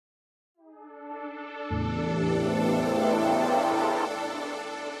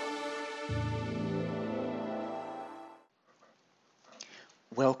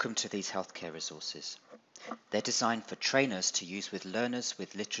Welcome to these healthcare resources. They're designed for trainers to use with learners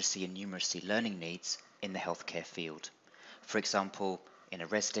with literacy and numeracy learning needs in the healthcare field. For example, in a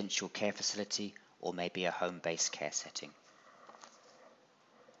residential care facility or maybe a home-based care setting.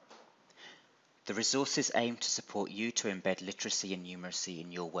 The resources aim to support you to embed literacy and numeracy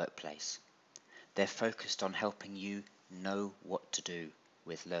in your workplace. They're focused on helping you know what to do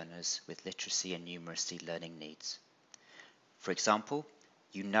with learners with literacy and numeracy learning needs. For example,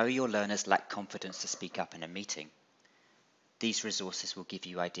 you know your learners lack confidence to speak up in a meeting. These resources will give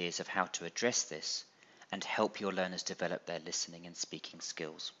you ideas of how to address this and help your learners develop their listening and speaking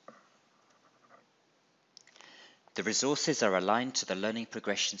skills. The resources are aligned to the learning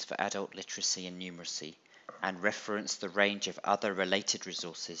progressions for adult literacy and numeracy and reference the range of other related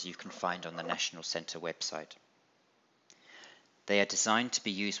resources you can find on the National Centre website. They are designed to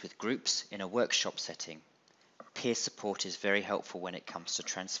be used with groups in a workshop setting. Peer support is very helpful when it comes to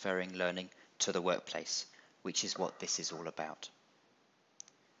transferring learning to the workplace, which is what this is all about.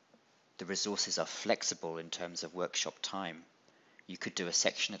 The resources are flexible in terms of workshop time. You could do a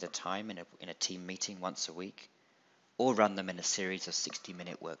section at a time in a team meeting once a week, or run them in a series of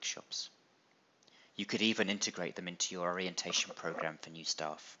 60-minute workshops. You could even integrate them into your orientation program for new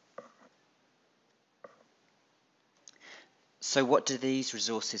staff. So what do these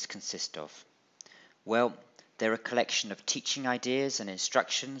resources consist of? Well, they're a collection of teaching ideas and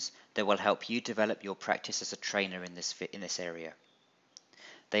instructions that will help you develop your practice as a trainer in this area.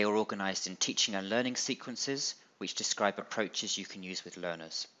 They are organized in teaching and learning sequences, which describe approaches you can use with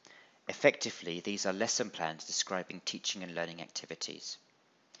learners. Effectively, these are lesson plans describing teaching and learning activities.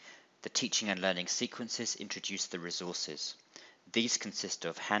 The teaching and learning sequences introduce the resources. These consist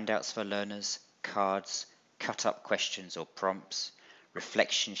of handouts for learners, cards, cut-up questions or prompts,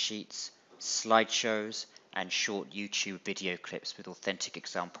 reflection sheets, slideshows, and short YouTube video clips with authentic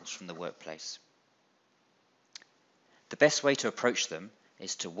examples from the workplace. The best way to approach them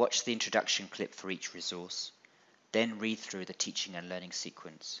is to watch the introduction clip for each resource, then read through the teaching and learning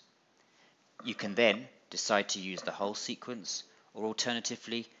sequence. You can then decide to use the whole sequence, or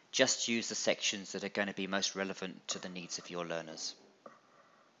alternatively, just use the sections that are going to be most relevant to the needs of your learners.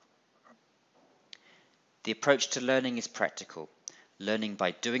 The approach to learning is practical, learning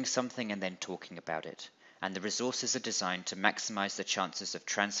by doing something and then talking about it, and the resources are designed to maximize the chances of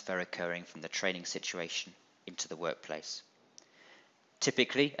transfer occurring from the training situation into the workplace.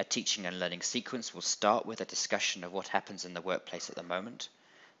 Typically, a teaching and learning sequence will start with a discussion of what happens in the workplace at the moment,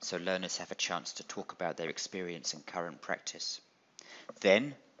 so learners have a chance to talk about their experience and current practice.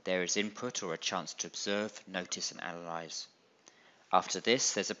 Then, there is input or a chance to observe, notice and analyze. After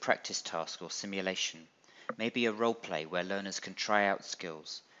this, there's a practice task or simulation, maybe a role play where learners can try out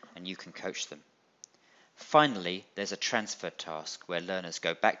skills and you can coach them. Finally, there's a transfer task where learners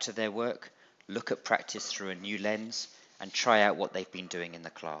go back to their work, look at practice through a new lens, and try out what they've been doing in the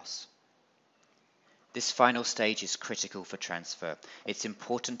class. This final stage is critical for transfer. It's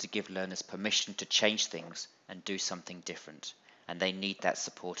important to give learners permission to change things and do something different, and they need that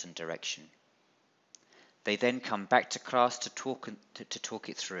support and direction. They then come back to class to talk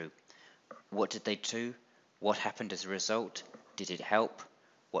it through. What did they do? What happened as a result? Did it help?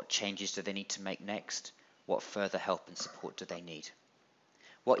 What changes do they need to make next? What further help and support do they need?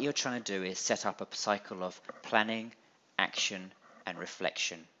 What you're trying to do is set up a cycle of planning, action, and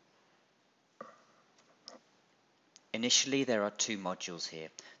reflection. Initially, there are two modules here.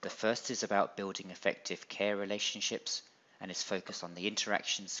 The first is about building effective care relationships and is focused on the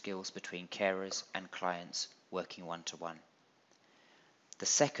interaction skills between carers and clients working one-to-one. The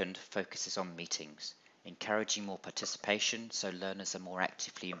second focuses on meetings, encouraging more participation so learners are more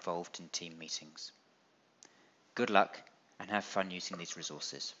actively involved in team meetings. Good luck and have fun using these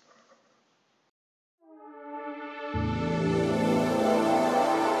resources.